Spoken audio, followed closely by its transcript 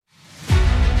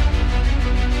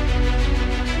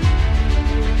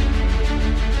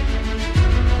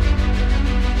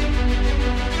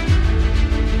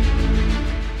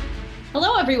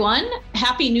everyone.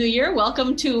 Happy New Year.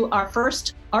 Welcome to our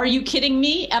first Are You Kidding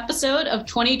Me episode of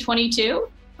 2022.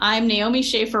 I'm Naomi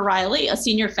Schaefer-Riley, a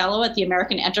senior fellow at the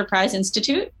American Enterprise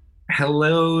Institute.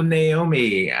 Hello,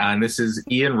 Naomi. This is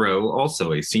Ian Rowe,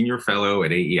 also a senior fellow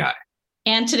at AEI.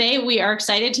 And today we are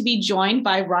excited to be joined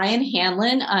by Ryan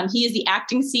Hanlon. He is the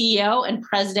acting CEO and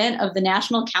president of the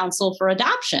National Council for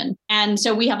Adoption. And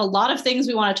so we have a lot of things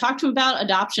we want to talk to him about.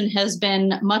 Adoption has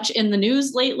been much in the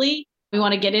news lately. We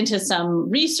want to get into some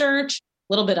research,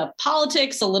 a little bit of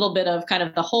politics, a little bit of kind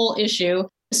of the whole issue.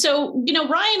 So,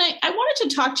 Ryan, I wanted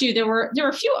to talk to you. There were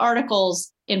a few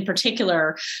articles in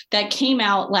particular that came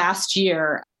out last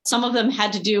year. Some of them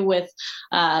had to do with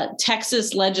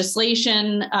Texas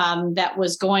legislation that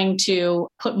was going to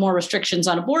put more restrictions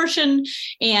on abortion.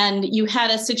 And you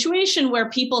had a situation where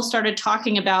people started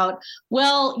talking about,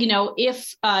 well,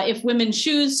 if women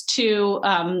choose to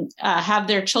have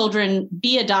their children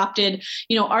be adopted,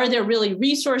 are there really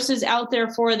resources out there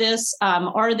for this?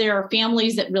 Are there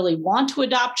families that really want to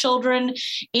adopt children?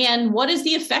 And what is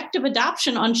the effect of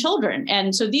adoption on children?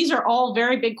 And so these are all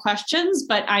very big questions,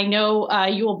 but I know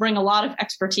you will bring a lot of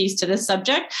expertise to this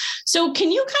subject. So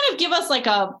can you kind of give us like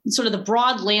a sort of the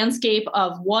broad landscape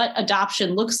of what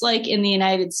adoption looks like in the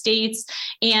United States?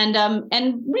 And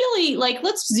really,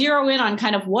 let's zero in on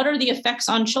kind of what are the effects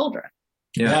on children?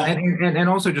 Yeah. And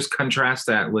also just contrast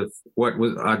that with what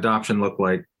was adoption looked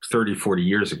like 30, 40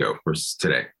 years ago versus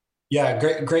today. Yeah,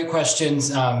 great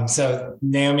questions. So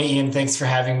Naomi, Ian, thanks for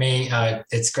having me.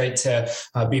 It's great to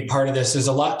be part of this. There's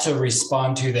a lot to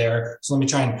respond to there. So let me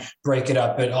try and break it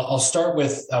up. But I'll start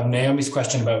with Naomi's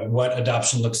question about what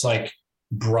adoption looks like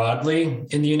broadly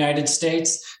in the United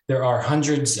States. There are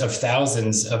hundreds of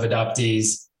thousands of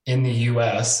adoptees in the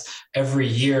U.S. Every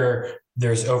year,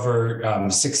 there's over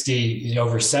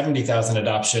 70,000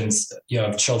 adoptions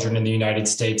of children in the United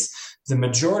States. The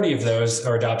majority of those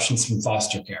are adoptions from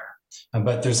foster care.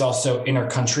 But there's also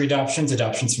inter-country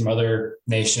adoptions from other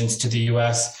nations to the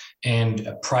U.S., and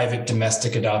private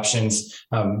domestic adoptions,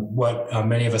 what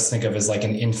many of us think of as like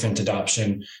an infant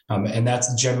adoption. And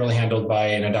that's generally handled by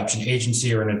an adoption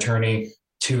agency or an attorney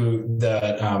to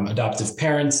the adoptive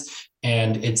parents.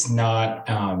 And it's not,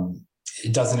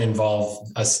 it doesn't involve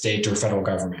a state or federal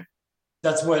government.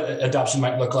 That's what adoption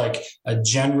might look like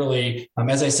generally.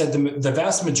 As I said, the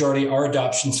vast majority are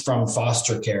adoptions from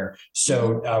foster care.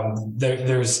 So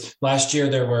there's last year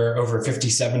there were over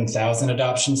 57,000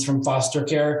 adoptions from foster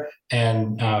care,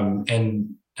 and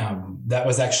that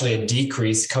was actually a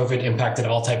decrease. COVID impacted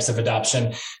all types of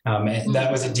adoption. That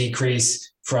was a decrease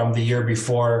from the year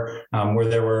before, where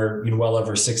there were well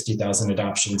over 60,000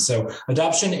 adoptions. So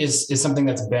adoption is something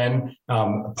that's been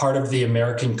part of the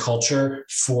American culture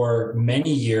for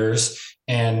many years.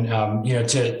 And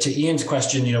to Ian's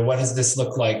question, what does this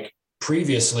look like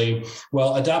previously?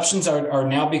 Well, adoptions are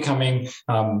now becoming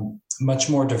much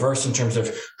more diverse in terms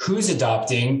of who's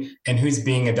adopting and who's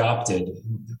being adopted.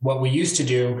 What we used to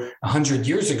do 100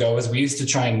 years ago is we used to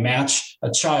try and match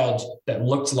a child that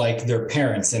looked like their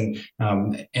parents, and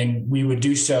we would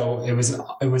do so. It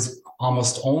was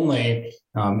almost only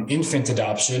infant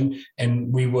adoption,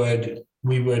 and we would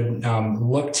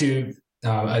look to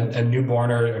a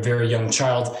newborn or a very young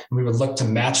child, and we would look to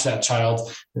match that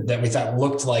child that we thought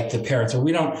looked like the parents. But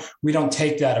we don't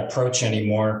take that approach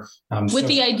anymore. With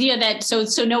the idea that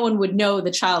so no one would know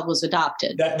the child was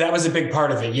adopted. That was a big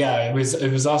part of it. Yeah, it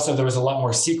was also, there was a lot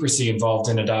more secrecy involved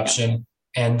in adoption,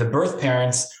 and the birth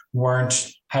parents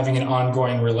weren't having an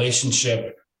ongoing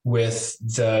relationship with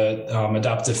the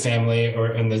adoptive family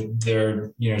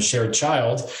their shared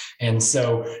child. And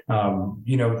so,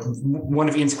 one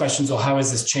of Ian's questions, well, how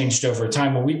has this changed over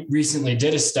time? Well, we recently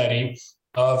did a study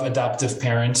of adoptive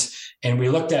parents, and we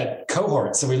looked at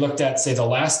cohorts. So we looked at, say, the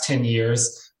last 10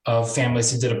 years of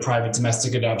families who did a private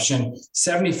domestic adoption.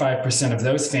 75% of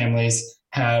those families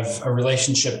have a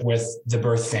relationship with the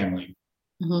birth family.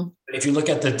 Mm-hmm. If you look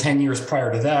at the 10 years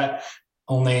prior to that,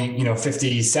 only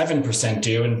 57%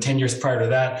 do, and 10 years prior to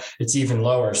that, it's even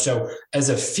lower. So as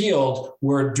a field,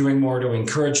 we're doing more to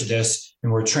encourage this,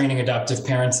 and we're training adoptive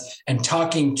parents and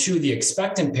talking to the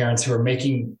expectant parents who are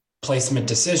making placement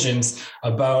decisions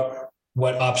about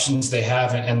what options they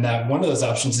have, and that one of those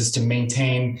options is to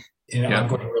maintain an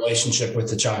ongoing relationship with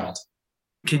the child.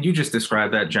 Can you just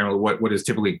describe that generally? What is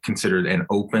typically considered an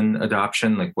open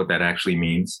adoption, like what that actually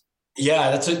means?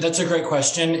 Yeah, that's a great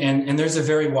question, and there's a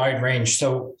very wide range.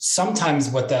 So sometimes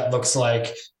what that looks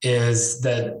like is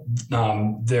that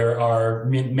there are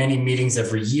many meetings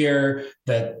every year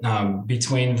that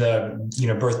between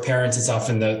the birth parents, it's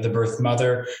often the birth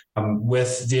mother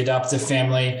with the adoptive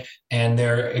family, and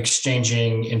they're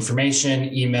exchanging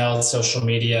information, email, social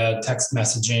media, text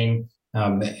messaging.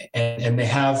 And they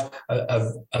have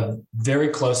a very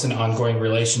close and ongoing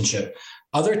relationship.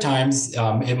 Other times,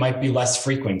 it might be less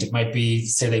frequent. It might be,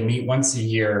 say, they meet once a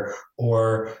year,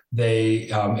 or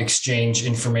they exchange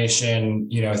information,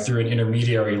 through an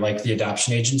intermediary like the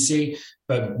adoption agency.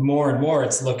 But more and more,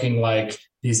 it's looking like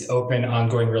these open,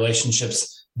 ongoing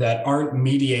relationships that aren't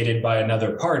mediated by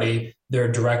another party.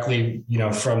 They're directly,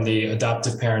 from the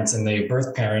adoptive parents and the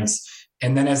birth parents.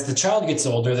 And then as the child gets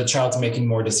older, the child's making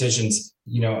more decisions,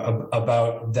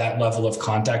 about that level of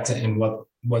contact and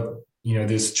what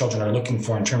these children are looking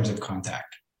for in terms of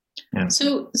contact. Yeah.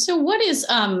 So what is,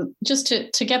 just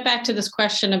to get back to this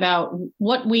question about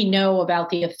what we know about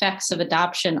the effects of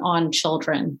adoption on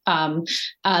children.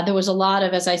 There was a lot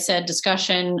of, as I said,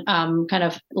 discussion kind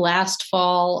of last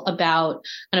fall about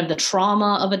kind of the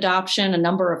trauma of adoption. A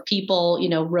number of people,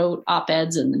 wrote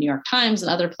op-eds in the New York Times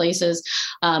and other places,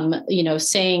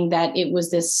 saying that it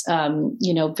was this,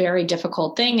 very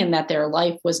difficult thing, and that their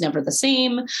life was never the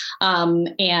same.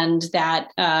 And that,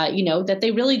 that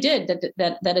they really did,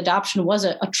 that adoption was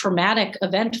a traumatic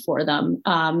event for them,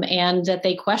 and that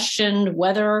they questioned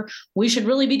whether we should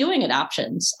really be doing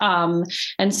adoptions.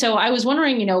 And so I was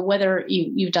wondering, whether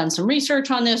you've done some research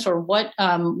on this, or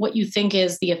what you think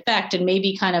is the effect, and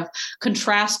maybe kind of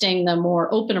contrasting the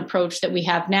more open approach that we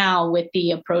have now with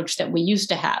the approach that we used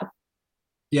to have.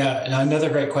 Yeah, another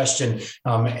great question.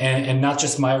 And not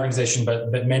just my organization,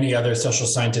 but many other social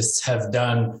scientists have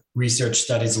done research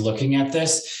studies looking at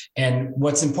this. And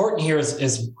what's important here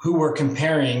is who we're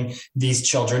comparing these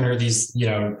children or these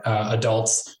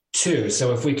adults to.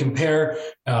 So if we compare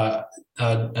a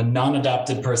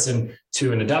non-adopted person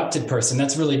to an adopted person,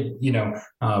 that's really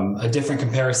a different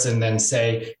comparison than,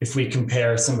 say, if we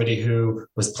compare somebody who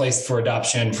was placed for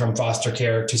adoption from foster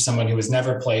care to someone who was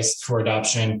never placed for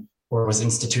adoption or was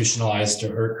institutionalized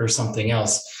or something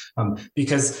else.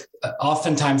 Because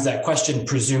oftentimes that question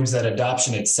presumes that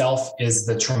adoption itself is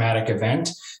the traumatic event,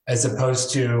 as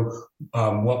opposed to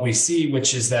what we see,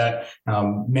 which is that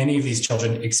many of these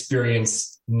children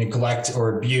experience neglect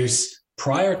or abuse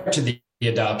prior to the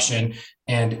adoption,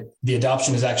 and the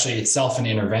adoption is actually itself an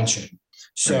intervention.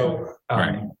 So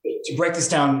to break this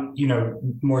down,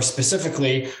 more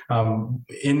specifically,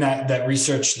 in that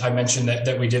research I mentioned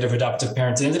that we did of adoptive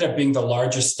parents, it ended up being the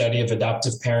largest study of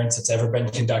adoptive parents that's ever been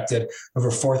conducted.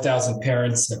 Over 4,000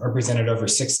 parents that represented over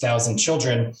 6,000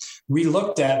 children. We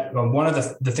looked at, one of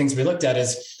the things we looked at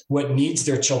is what needs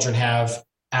their children have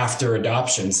after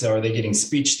adoption. So are they getting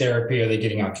speech therapy? Are they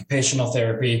getting occupational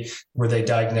therapy? Were they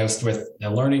diagnosed with a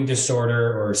learning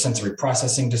disorder or sensory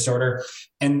processing disorder?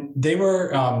 And they were,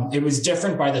 it was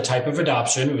different by the type of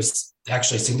adoption. It was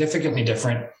actually significantly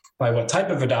different by what type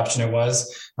of adoption it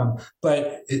was.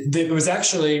 But it was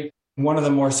actually one of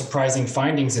the more surprising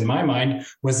findings in my mind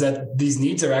was that these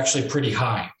needs are actually pretty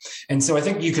high. And so I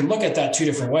think you can look at that two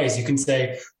different ways. You can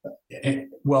say,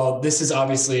 well, this is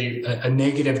obviously a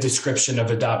negative description of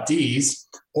adoptees,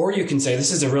 or you can say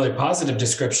this is a really positive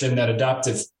description that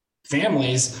adoptive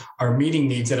families are meeting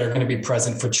needs that are going to be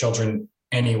present for children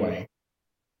anyway.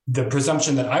 The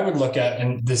presumption that I would look at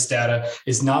in this data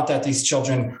is not that these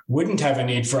children wouldn't have a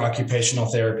need for occupational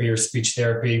therapy or speech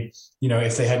therapy,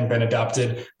 if they hadn't been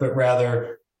adopted, but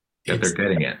rather that they're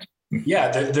getting it. Yeah,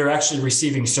 they're actually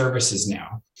receiving services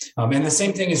now. And the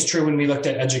same thing is true when we looked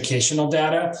at educational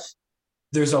data.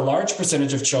 There's a large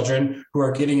percentage of children who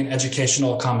are getting an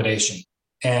educational accommodation,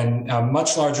 and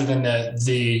much larger than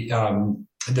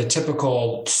the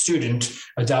typical student.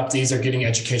 Adoptees are getting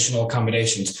educational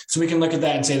accommodations. So we can look at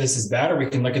that and say this is bad, or we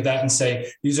can look at that and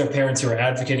say these are parents who are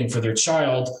advocating for their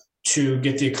child to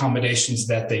get the accommodations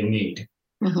that they need.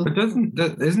 Mm-hmm.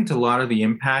 But isn't a lot of the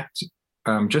impact,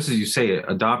 just as you say,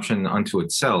 adoption unto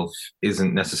itself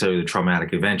isn't necessarily the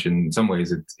traumatic event. In some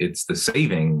ways, it's the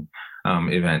saving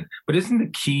event. But isn't the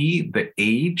key the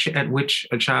age at which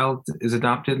a child is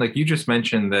adopted? Like you just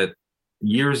mentioned that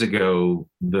years ago,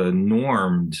 the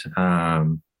normed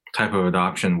type of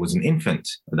adoption was an infant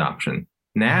adoption.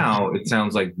 Now it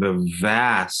sounds like the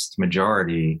vast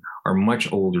majority are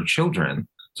much older children.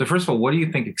 So first of all, what do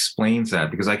you think explains that?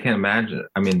 Because I can't imagine.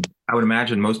 I mean, I would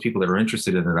imagine most people that are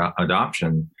interested in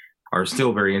adoption are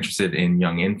still very interested in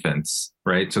young infants,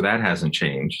 right? So that hasn't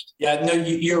changed. Yeah, no,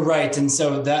 you're right. And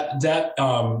so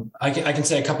I can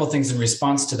say a couple of things in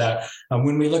response to that.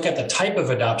 When we look at the type of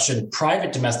adoption,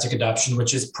 private domestic adoption,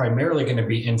 which is primarily going to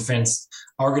be infants,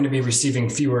 are going to be receiving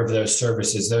fewer of those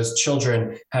services. Those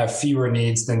children have fewer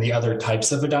needs than the other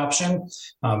types of adoption.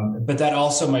 But that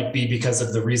also might be because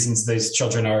of the reasons these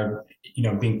children are,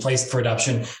 being placed for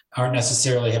adoption aren't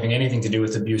necessarily having anything to do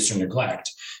with abuse or neglect.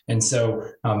 And so,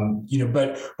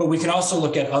 but we can also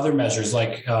look at other measures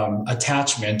like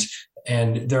attachment,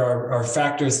 and there are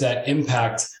factors that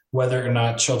impact whether or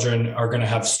not children are going to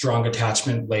have strong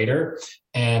attachment later.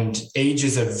 And age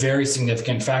is a very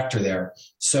significant factor there.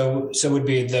 So would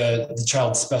be the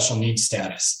child's special needs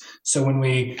status. So when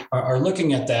we are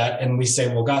looking at that and we say,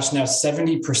 well, gosh, now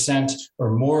 70%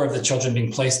 or more of the children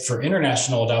being placed for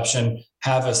international adoption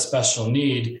have a special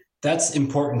need, that's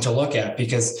important to look at,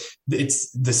 because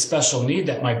it's the special need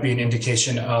that might be an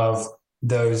indication of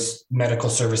those medical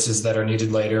services that are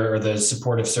needed later or the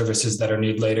supportive services that are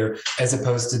needed later, as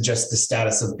opposed to just the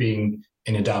status of being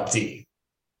an adoptee.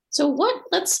 So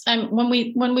when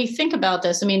we think about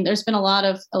this, I mean, there's been a lot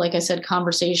of, like I said,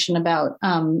 conversation about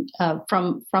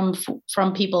from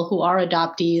people who are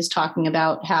adoptees talking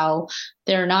about how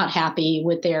they're not happy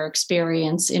with their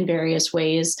experience in various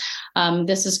ways.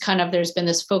 This is there's been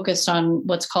this focus on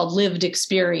what's called lived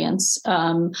experience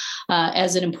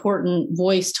as an important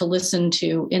voice to listen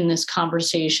to in this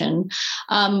conversation.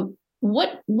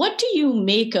 What do you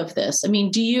make of this?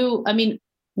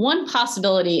 One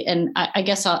possibility, and I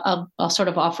guess I'll sort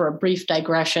of offer a brief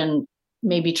digression,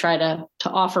 maybe try to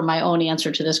offer my own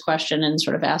answer to this question and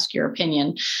sort of ask your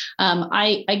opinion.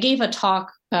 I gave a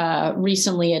talk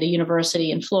recently at a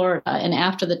university in Florida, and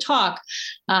after the talk,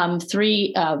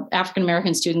 3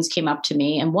 African-American students came up to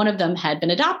me, and one of them had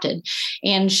been adopted.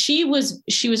 And she was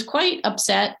quite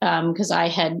upset because I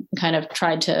had kind of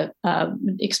tried to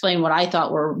explain what I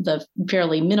thought were the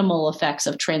fairly minimal effects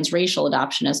of transracial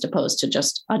adoption as opposed to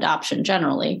just adoption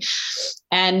generally.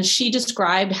 And she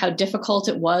described how difficult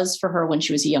it was for her when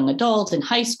she was a young adult in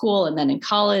high school and then in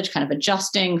college, kind of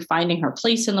adjusting, finding her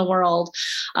place in the world,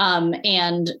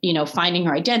 and finding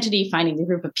her identity, finding the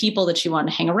group of people that she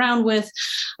wanted to hang around with.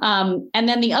 And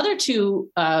then the other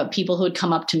 2 people who had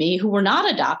come up to me who were not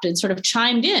adopted sort of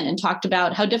chimed in and talked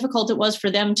about how difficult it was for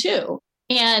them too.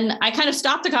 And I kind of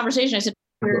stopped the conversation. I said,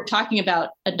 we're talking about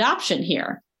adoption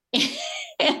here.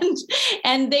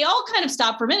 and they all kind of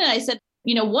stopped for a minute. I said,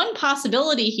 one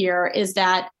possibility here is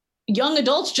that young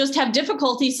adults just have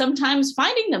difficulty sometimes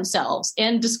finding themselves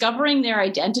and discovering their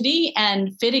identity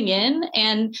and fitting in.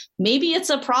 And maybe it's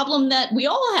a problem that we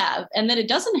all have, and that it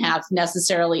doesn't have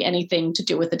necessarily anything to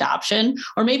do with adoption,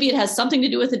 or maybe it has something to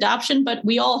do with adoption, but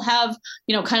we all have,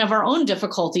 kind of our own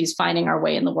difficulties finding our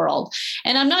way in the world.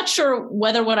 And I'm not sure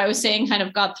whether what I was saying kind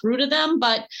of got through to them,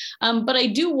 but I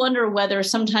do wonder whether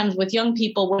sometimes with young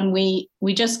people, when we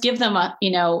just give them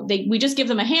we just give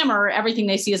them a hammer, everything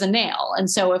they see is a nail. And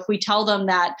so if we tell them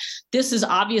that this is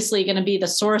obviously going to be the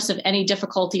source of any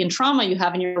difficulty and trauma you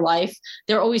have in your life,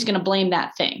 they're always going to blame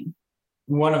that thing.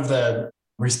 One of the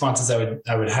responses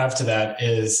I would have to that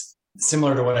is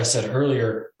similar to what I said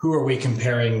earlier. Who are we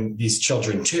comparing these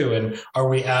children to? And are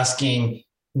we asking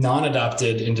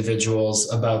non-adopted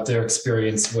individuals about their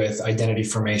experience with identity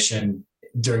formation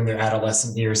during their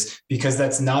adolescent years? Because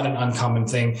that's not an uncommon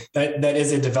thing. That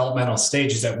is a developmental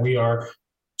stage, is that we are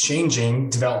changing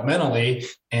developmentally.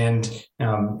 And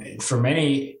for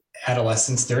many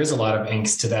adolescents, there is a lot of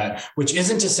angst to that, which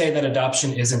isn't to say that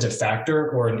adoption isn't a factor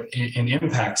or an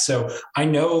impact. So I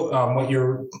know what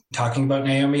you're talking about,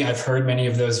 Naomi. I've heard many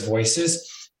of those voices.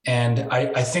 And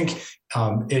I think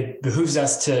it behooves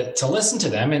us to listen to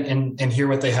them and hear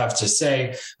what they have to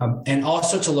say, and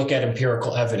also to look at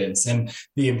empirical evidence. And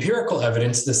the empirical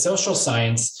evidence, the social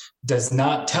science, does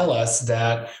not tell us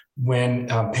that when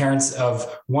parents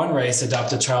of one race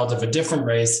adopt a child of a different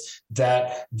race,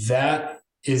 that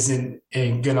isn't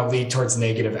going to lead towards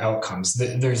negative outcomes.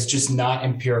 There's just not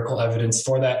empirical evidence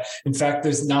for that. In fact,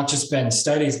 there's not just been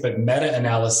studies, but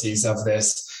meta-analyses of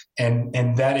this.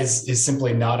 And that is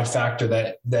simply not a factor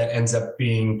that ends up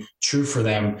being true for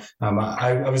them.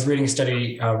 I was reading a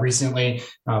study recently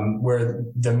where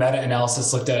the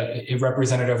meta-analysis looked at, it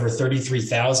represented over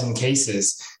 33,000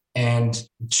 cases. And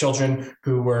children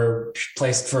who were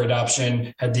placed for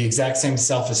adoption had the exact same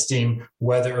self-esteem,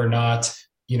 whether or not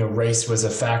race was a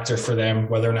factor for them,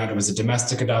 whether or not it was a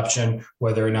domestic adoption,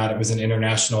 whether or not it was an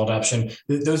international adoption.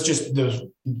 Those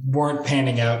weren't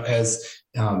panning out as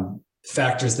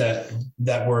factors that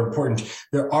were important.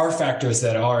 There are factors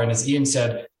that are, and as Ian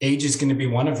said, age is going to be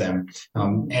one of them,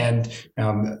 and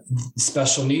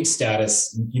special needs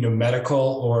status, medical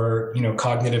or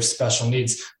cognitive special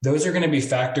needs. Those are going to be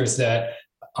factors that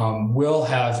will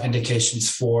have indications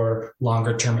for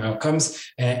longer term outcomes,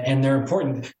 and they're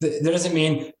important. That doesn't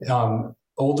mean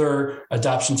older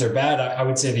adoptions are bad. I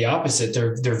would say the opposite.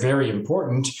 They're very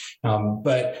important. And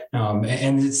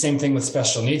the same thing with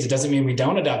special needs. It doesn't mean we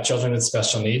don't adopt children with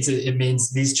special needs. It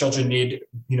means these children need,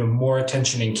 more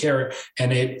attention and care,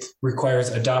 and it requires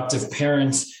adoptive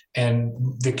parents and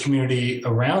the community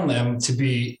around them to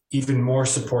be even more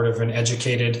supportive and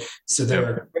educated, so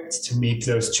they're equipped to meet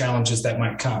those challenges that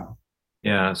might come.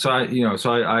 Yeah. So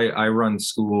I run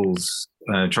schools,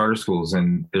 charter schools,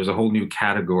 and there's a whole new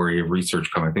category of research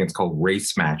coming. I think it's called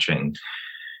race matching.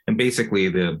 And basically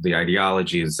the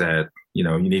ideology is that, you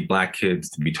need Black kids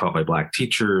to be taught by Black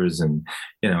teachers, and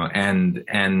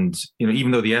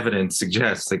even though the evidence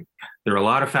suggests that there are a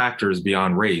lot of factors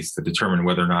beyond race that determine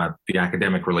whether or not the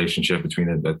academic relationship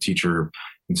between a teacher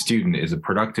and student is a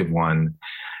productive one.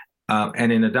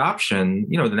 And in adoption,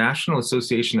 the National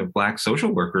Association of Black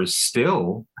Social Workers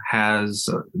still has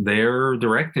their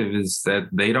directive is that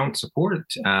they don't support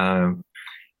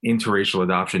interracial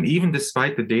adoption, even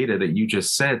despite the data that you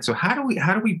just said. So how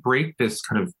do we break this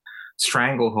kind of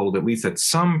stranglehold, at least that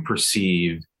some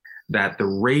perceive, that the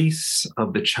race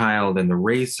of the child and the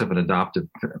race of an adoptive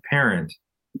parent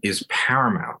is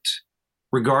paramount,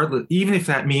 regardless, even if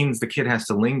that means the kid has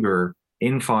to linger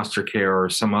in foster care or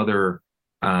some other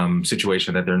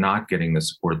situation that they're not getting the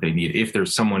support they need, if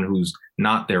there's someone who's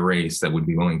not their race that would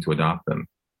be willing to adopt them?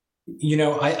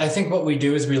 I think what we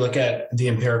do is we look at the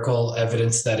empirical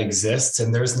evidence that exists,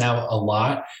 and there's now a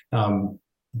lot.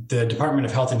 The Department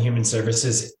of Health and Human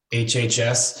Services,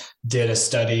 HHS, did a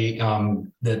study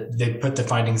that they put the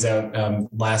findings out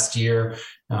last year,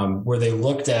 where they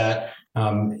looked at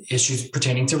issues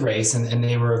pertaining to race, and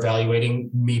they were evaluating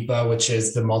MIPA, which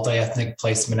is the Multi-Ethnic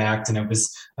Placement Act, and it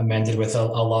was amended with a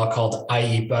law called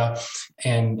IEPA.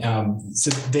 And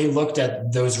so they looked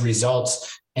at those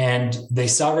results, and they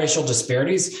saw racial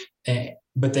disparities,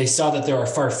 but they saw that there are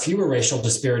far fewer racial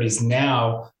disparities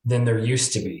now than there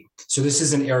used to be. So this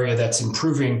is an area that's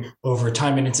improving over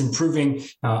time, and it's improving,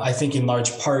 I think, in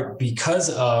large part because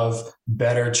of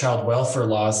better child welfare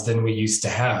laws than we used to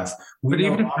have. But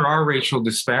even if there are racial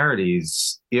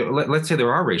disparities, let's say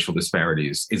there are racial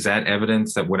disparities, is that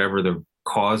evidence that whatever the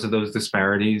cause of those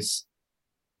disparities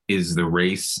is the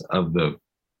race of the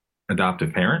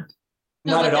adoptive parent?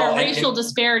 No, but there are racial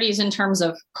disparities in terms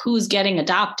of who's getting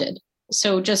adopted.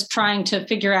 So just trying to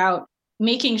figure out,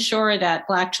 making sure that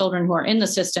Black children who are in the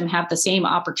system have the same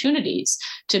opportunities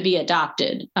to be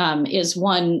adopted is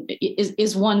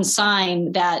one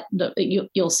sign that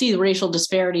you'll see the racial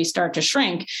disparities start to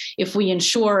shrink if we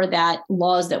ensure that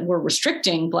laws that were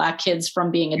restricting Black kids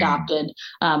from being adopted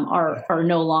are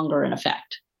no longer in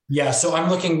effect. Yeah, so I'm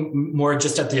looking more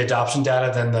just at the adoption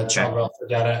data than the child welfare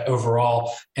data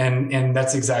overall, and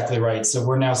that's exactly right. So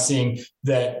we're now seeing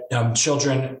that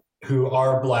children who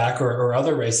are Black or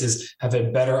other races have a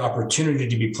better opportunity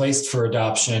to be placed for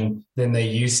adoption than they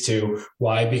used to.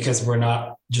 Why? Because we're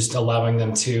not just allowing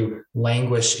them to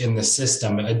languish in the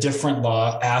system. A different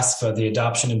law, ASFA, the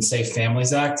Adoption and Safe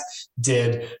Families Act,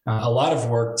 did a lot of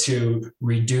work to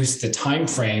reduce the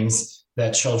timeframes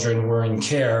that children were in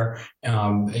care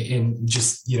in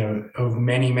just, over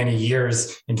many, many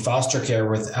years in foster care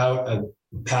without a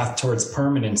path towards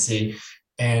permanency.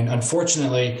 And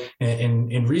unfortunately,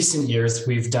 in recent years,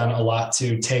 we've done a lot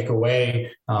to take away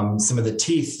some of the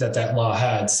teeth that law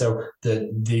had. So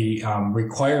the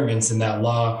requirements in that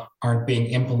law aren't being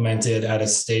implemented at a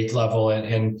state level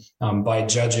and by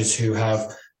judges who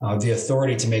have the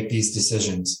authority to make these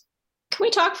decisions. Can we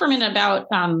talk for a minute about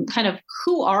kind of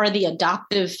who are the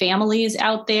adoptive families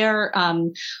out there?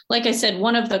 Like I said,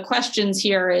 one of the questions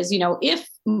here is,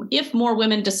 if more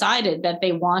women decided that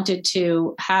they wanted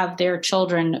to have their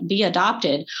children be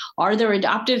adopted, are there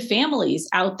adoptive families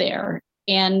out there?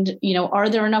 And, are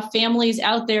there enough families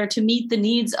out there to meet the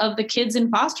needs of the kids in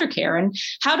foster care? And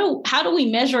how do we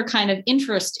measure kind of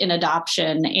interest in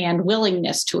adoption and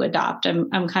willingness to adopt?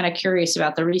 I'm kind of curious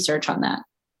about the research on that.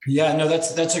 Yeah, no,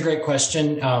 that's a great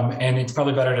question. And it's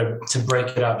probably better to break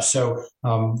it up. So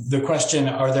the question,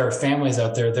 are there families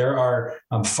out there? There are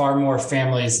far more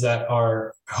families that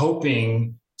are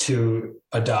hoping to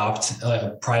adopt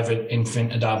private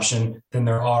infant adoption than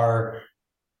there are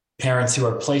parents who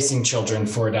are placing children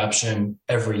for adoption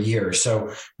every year.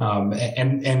 So,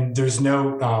 and there's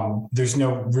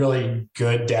no really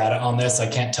good data on this. I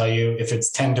can't tell you if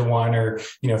it's 10 to 1 or,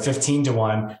 15 to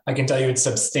 1. I can tell you it's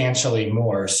substantially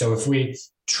more. So if we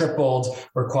tripled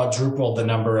or quadrupled the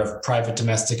number of private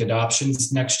domestic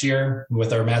adoptions next year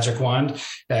with our magic wand,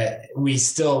 we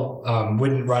still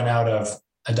wouldn't run out of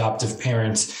adoptive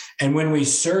parents. And when we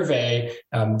survey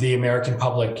the American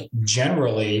public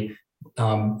generally,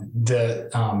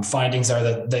 the findings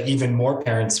are that even more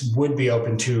parents would be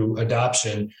open to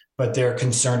adoption, but they're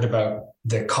concerned about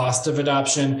the cost of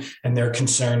adoption, and they're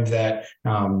concerned that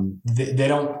they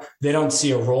don't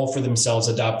see a role for themselves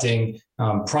adopting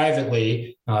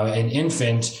privately an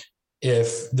infant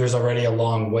if there's already a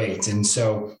long wait. And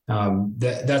so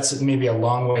that's maybe a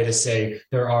long way to say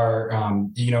there are,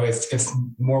 if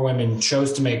more women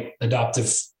chose to make adoptive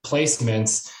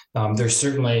placements, there's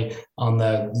certainly on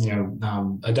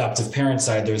the, adoptive parent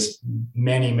side, there's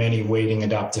many, many waiting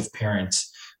adoptive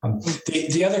parents.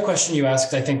 The other question you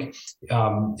asked, I think,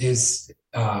 is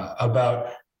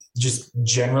about just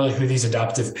generally who these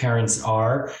adoptive parents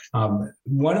are.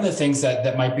 One of the things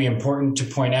that might be important to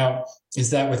point out is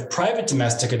that with private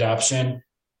domestic adoption,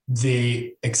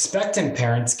 the expectant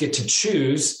parents get to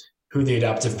choose who the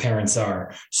adoptive parents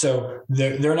are. So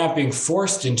they're not being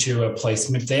forced into a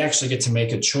placement. They actually get to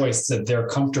make a choice that they're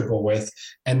comfortable with.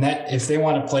 And that if they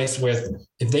want to place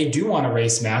if they do want to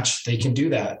race match, they can do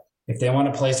that. If they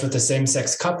want to place with a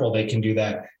same-sex couple, they can do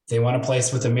that. If they want to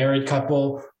place with a married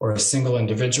couple or a single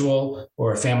individual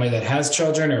or a family that has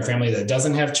children or a family that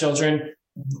doesn't have children,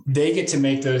 they get to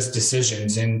make those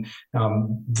decisions. And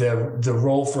the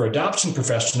role for adoption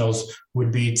professionals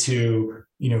would be to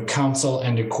counsel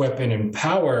and equip and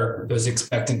empower those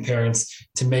expectant parents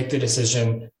to make the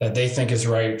decision that they think is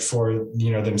right for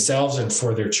themselves and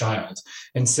for their child.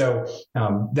 And so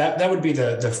that would be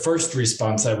the first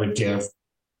response I would give,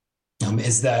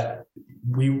 is that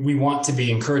we want to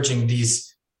be encouraging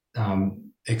these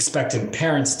expectant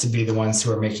parents to be the ones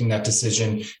who are making that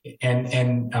decision.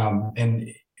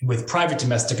 And with private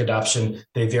domestic adoption,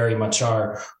 they very much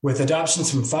are. With adoptions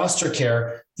from foster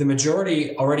care, the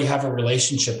majority already have a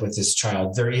relationship with this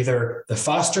child. They're either the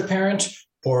foster parent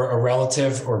or a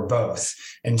relative or both.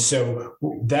 And so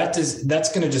that's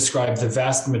going to describe the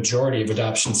vast majority of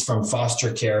adoptions from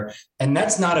foster care. And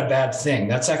that's not a bad thing.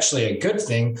 That's actually a good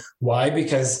thing. Why?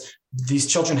 Because these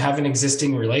children have an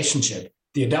existing relationship.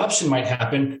 The adoption might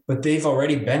happen, but they've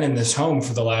already been in this home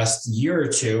for the last year or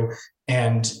two.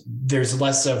 And there's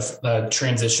less of a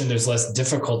transition. There's less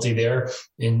difficulty there.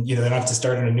 And, they don't have to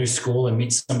start in a new school and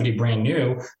meet somebody brand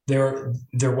new. They're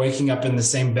waking up in the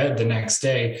same bed the next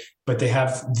day, but they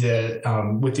have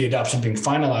with the adoption being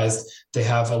finalized, they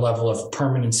have a level of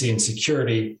permanency and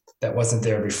security that wasn't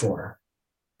there before.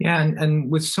 Yeah.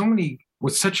 And with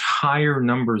such higher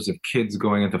numbers of kids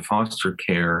going into foster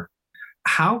care,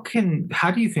 how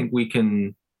do you think we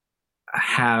can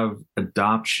have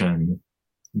adoption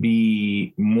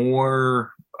be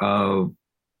more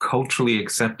culturally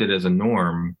accepted as a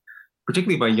norm,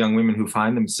 particularly by young women who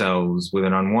find themselves with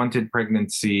an unwanted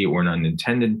pregnancy or an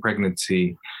unintended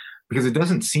pregnancy? Because it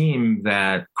doesn't seem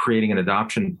that creating an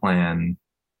adoption plan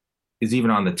is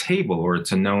even on the table, or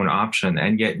it's a known option.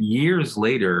 And yet years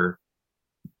later,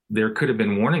 there could have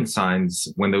been warning signs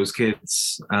when those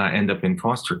kids end up in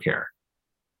foster care.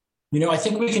 I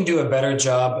think we can do a better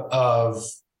job of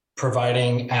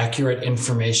providing accurate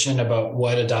information about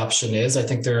what adoption is. I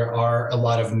think there are a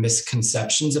lot of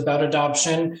misconceptions about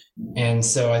adoption. And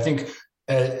so I think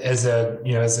as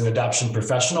an adoption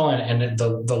professional and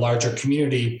the larger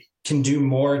community can do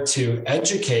more to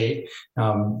educate,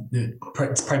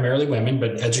 it's primarily women,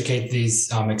 but educate these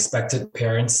expectant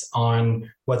parents on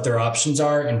what their options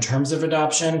are in terms of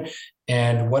adoption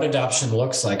and what adoption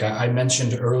looks like. I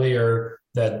mentioned earlier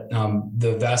that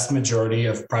the vast majority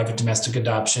of private domestic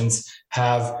adoptions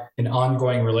have an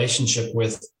ongoing relationship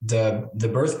with the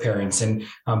birth parents. And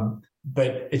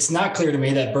but it's not clear to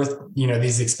me that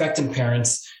these expectant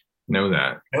parents know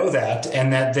that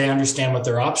and that they understand what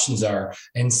their options are.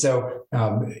 And so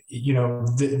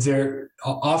they're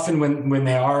often when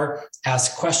they are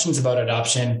asked questions about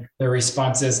adoption, their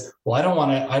response is, well, I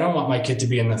don't want my kid to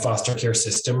be in the foster care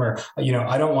system, or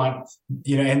I don't want,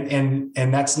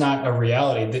 and that's not a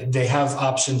reality. They have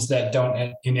options that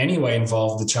don't in any way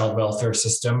involve the child welfare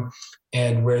system,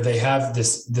 and where they have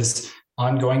this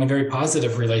ongoing and very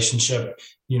positive relationship,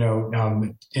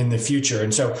 in the future.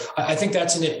 And so I think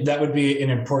that would be an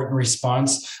important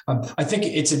response. I think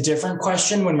it's a different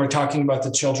question when we're talking about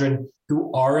the children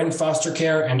who are in foster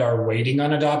care and are waiting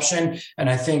on adoption. And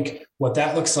I think what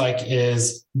that looks like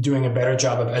is doing a better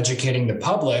job of educating the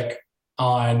public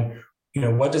on,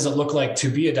 what does it look like to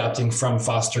be adopting from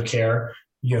foster care?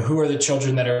 Who are the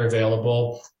children that are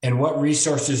available, and what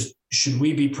resources should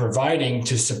we be providing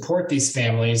to support these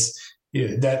families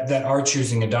that are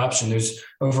choosing adoption? There's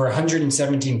over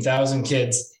 117,000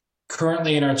 kids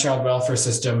currently in our child welfare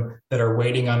system that are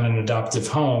waiting on an adoptive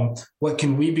home. What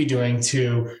can we be doing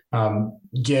to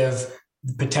give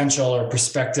potential or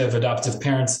prospective adoptive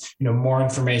parents, more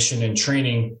information and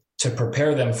training to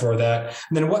prepare them for that?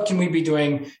 And then what can we be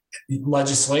doing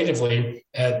legislatively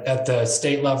at the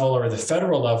state level or the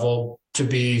federal level to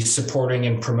be supporting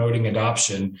and promoting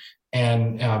adoption?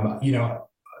 And,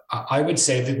 I would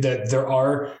say that there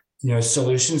are,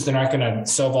 solutions. They're not going to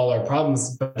solve all our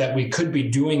problems, but that we could be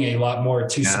doing a lot more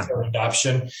to support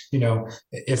adoption,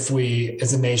 if we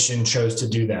as a nation chose to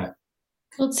do that.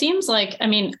 Well, it seems like,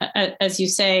 as you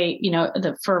say,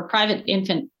 for private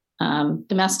infant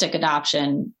domestic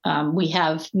adoption, we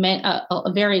have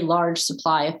a very large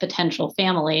supply of potential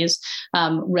families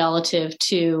relative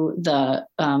to the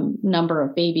number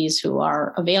of babies who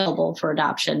are available for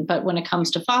adoption. But when it comes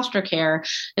to foster care,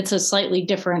 it's a slightly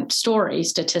different story,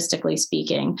 statistically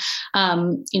speaking,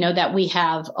 that we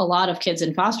have a lot of kids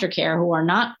in foster care who are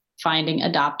not finding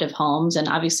adoptive homes. And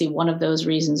obviously one of those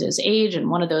reasons is age.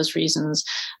 And one of those reasons,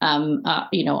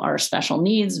 are special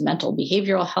needs, mental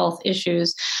behavioral health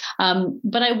issues.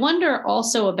 But I wonder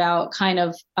also about kind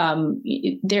of,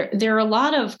 there are a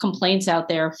lot of complaints out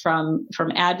there from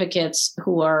advocates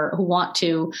who want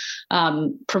to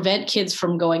prevent kids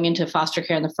from going into foster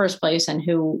care in the first place, and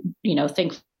who,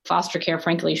 think foster care,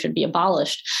 frankly, should be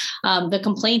abolished. The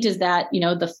complaint is that,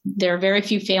 there are very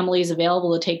few families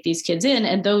available to take these kids in,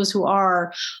 and those who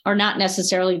are not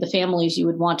necessarily the families you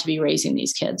would want to be raising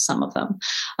these kids, some of them.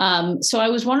 So I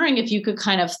was wondering if you could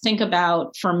kind of think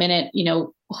about for a minute,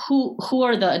 who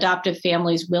are the adoptive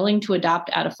families willing to adopt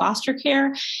out of foster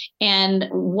care, and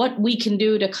what we can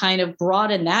do to kind of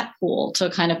broaden that pool to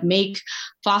kind of make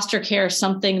foster care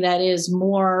something that is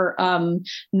more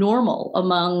normal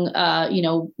among,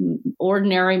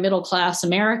 ordinary middle-class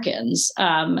Americans,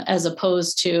 as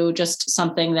opposed to just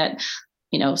something that,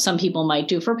 some people might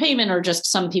do for payment, or just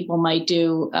some people might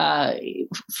do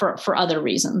for other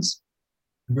reasons.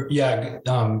 Yeah,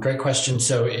 great question.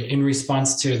 So in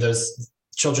response to those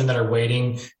children that are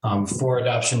waiting for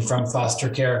adoption from foster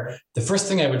care, the first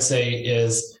thing I would say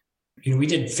is, we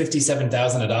did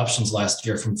 57,000 adoptions last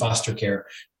year from foster care.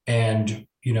 And,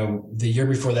 the year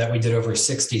before that, we did over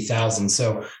 60,000.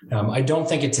 So I don't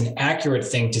think it's an accurate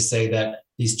thing to say that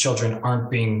these children aren't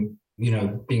being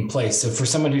placed. So for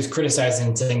someone who's criticizing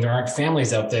and saying there aren't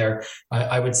families out there,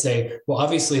 I would say, well,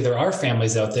 obviously there are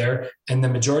families out there, and the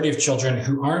majority of children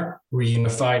who aren't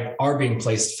reunified are being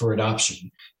placed for adoption.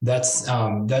 That's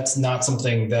not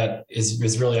something that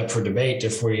is really up for debate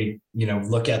if we,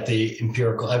 look at the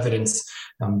empirical evidence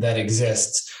that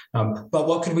exists. But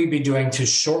what could we be doing to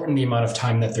shorten the amount of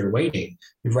time that they're waiting?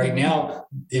 Right now,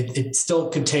 it still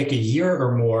could take a year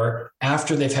or more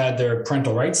after they've had their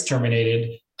parental rights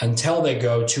terminated until they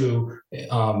go till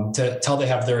they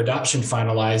have their adoption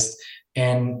finalized.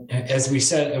 And as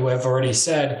we've already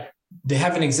said, they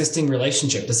have an existing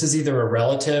relationship. This is either a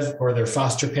relative or their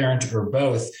foster parent or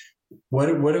both.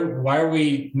 Why are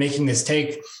we making this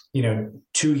take,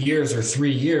 2 years or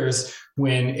 3 years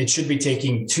when it should be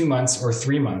taking 2 months or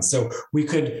 3 months? So we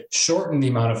could shorten the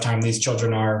amount of time these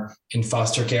children are in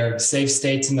foster care, save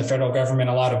states and the federal government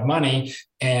a lot of money,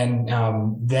 and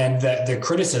then the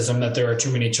criticism that there are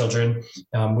too many children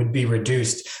would be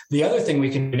reduced. The other thing we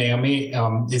can do, Naomi,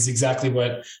 is exactly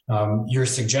what you're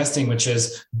suggesting, which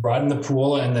is broaden the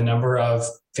pool and the number of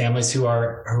families who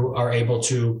are able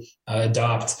to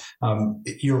adopt.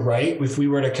 You're right. If we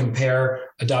were to compare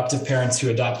adoptive parents who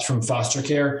adopt from foster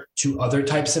care to other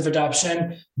types of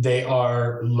adoption, they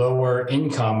are lower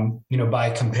income, by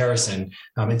comparison.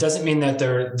 It doesn't mean that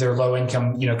they're low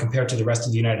income, compared to the rest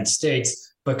of the United States,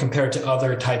 but compared to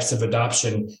other types of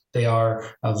adoption, they are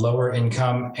a lower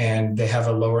income and they have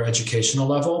a lower educational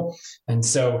level. And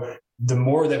so the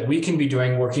more that we can be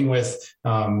doing, working with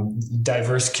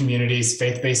diverse communities,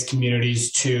 faith-based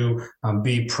communities to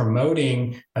be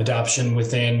promoting adoption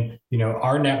within,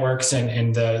 our networks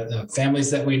and the families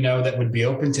that we know that would be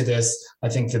open to this, I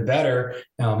think the better.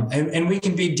 And we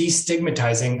can be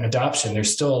destigmatizing adoption.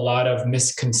 There's still a lot of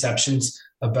misconceptions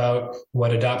about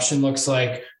what adoption looks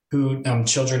like, who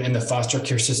children in the foster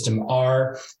care system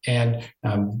are and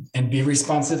be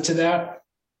responsive to that.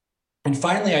 And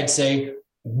finally, I'd say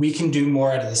we can do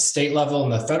more at the state level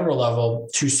and the federal level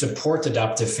to support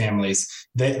adoptive families.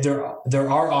 There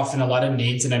are often a lot of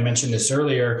needs, and I mentioned this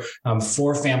earlier,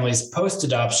 for families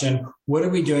post-adoption. What are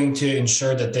we doing to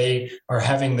ensure that they are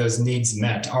having those needs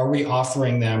met? Are we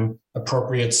offering them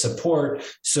appropriate support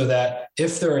so that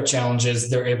if there are challenges,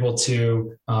 they're able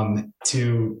to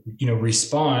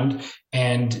respond?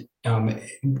 And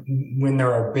when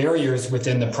there are barriers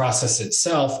within the process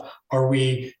itself, are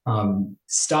we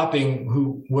stopping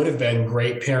who would have been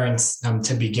great parents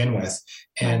to begin with?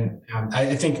 And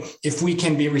I think if we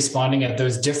can be responding at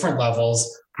those different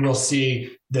levels, we'll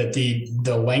see that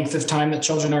the length of time that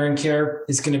children are in care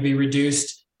is going to be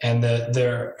reduced, and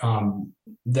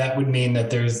that would mean that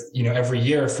there's, every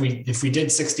year, if we did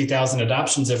 60,000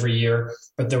 adoptions every year,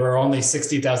 but there were only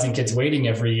 60,000 kids waiting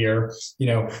every year,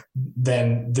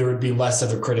 then there would be less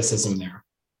of a criticism there.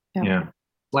 Yeah.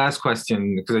 Last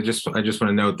question, because I just want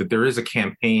to note that there is a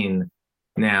campaign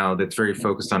now that's very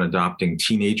focused on adopting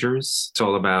teenagers. It's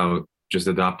all about just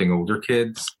adopting older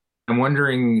kids. I'm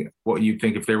wondering what you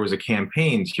think if there was a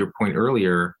campaign, to your point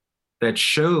earlier, that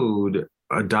showed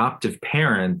adoptive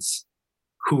parents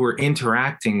who were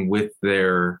interacting with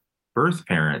their birth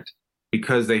parent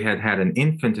because they had had an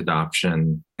infant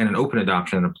adoption and an open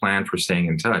adoption and a plan for staying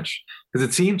in touch. Because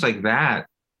it seems like that,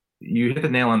 you hit the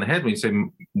nail on the head when you say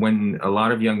when a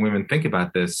lot of young women think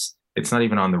about this, it's not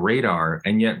even on the radar.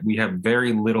 And yet we have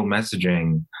very little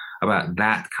messaging about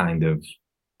that kind of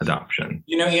adoption.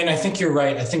 Ian, I think you're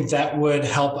right. I think that would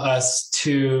help us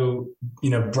to,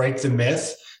 break the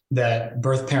myth that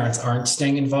birth parents aren't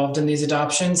staying involved in these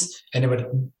adoptions. And it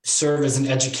would serve as an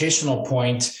educational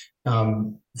point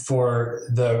for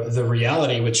the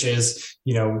reality, which is,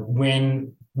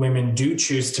 when women do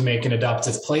choose to make an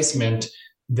adoptive placement,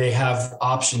 they have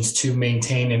options to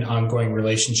maintain an ongoing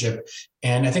relationship.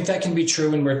 And I think that can be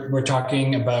true when we're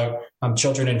talking about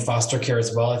children in foster care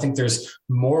as well. I think there's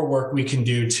more work we can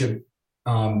do to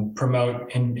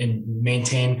promote and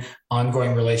maintain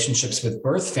ongoing relationships with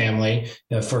birth family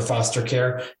for foster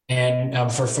care. And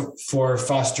for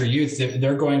foster youth,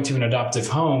 they're going to an adoptive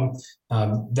home.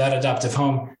 That adoptive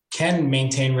home can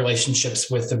maintain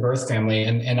relationships with the birth family,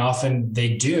 and often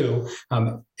they do.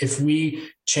 If we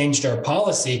changed our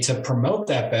policy to promote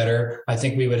that better, I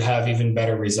think we would have even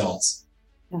better results.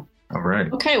 All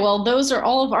right. Okay, well, those are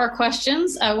all of our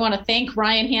questions. I want to thank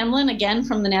Ryan Hanlon again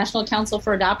from the National Council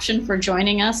for Adoption for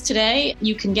joining us today.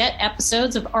 You can get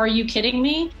episodes of Are You Kidding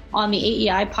Me on the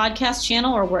AEI podcast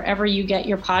channel or wherever you get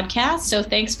your podcasts. So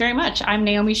thanks very much. I'm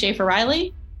Naomi Schaefer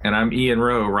Riley. And I'm Ian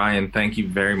Rowe. Ryan, thank you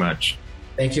very much.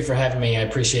 Thank you for having me. I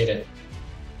appreciate it.